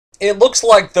It looks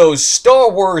like those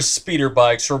Star Wars speeder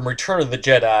bikes from Return of the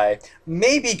Jedi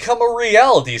may become a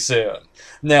reality soon.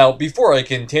 Now, before I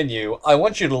continue, I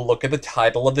want you to look at the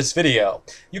title of this video.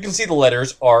 You can see the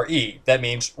letters RE, that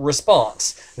means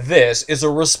response. This is a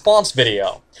response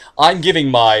video. I'm giving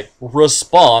my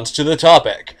response to the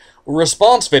topic.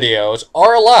 Response videos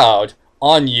are allowed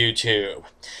on YouTube.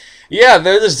 Yeah,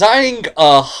 they're designing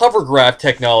a hovercraft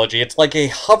technology. It's like a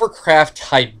hovercraft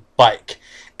type bike.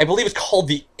 I believe it's called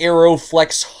the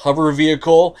Aerofex hover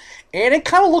vehicle, and it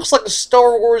kind of looks like the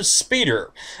Star Wars speeder.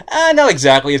 Not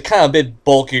exactly, it's kind of a bit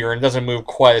bulkier and doesn't move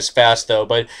quite as fast though,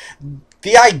 but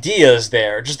the idea is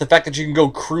there. Just the fact that you can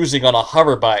go cruising on a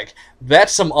hover bike,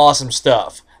 that's some awesome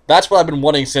stuff. That's what I've been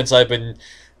wanting since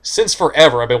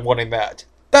forever I've been wanting that.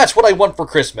 That's what I want for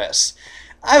Christmas.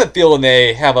 I have a feeling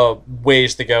they have a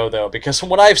ways to go though, because from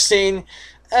what I've seen,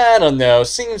 I don't know,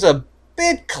 seems a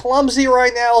bit clumsy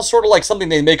right now, sort of like something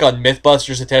they make on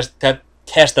Mythbusters to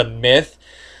test a myth.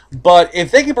 But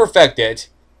if they can perfect it,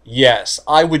 yes,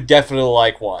 I would definitely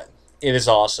like one. It is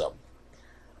awesome.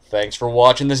 Thanks for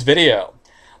watching this video.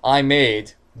 I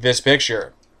made this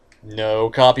picture. No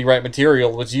copyright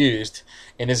material was used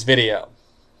in this video.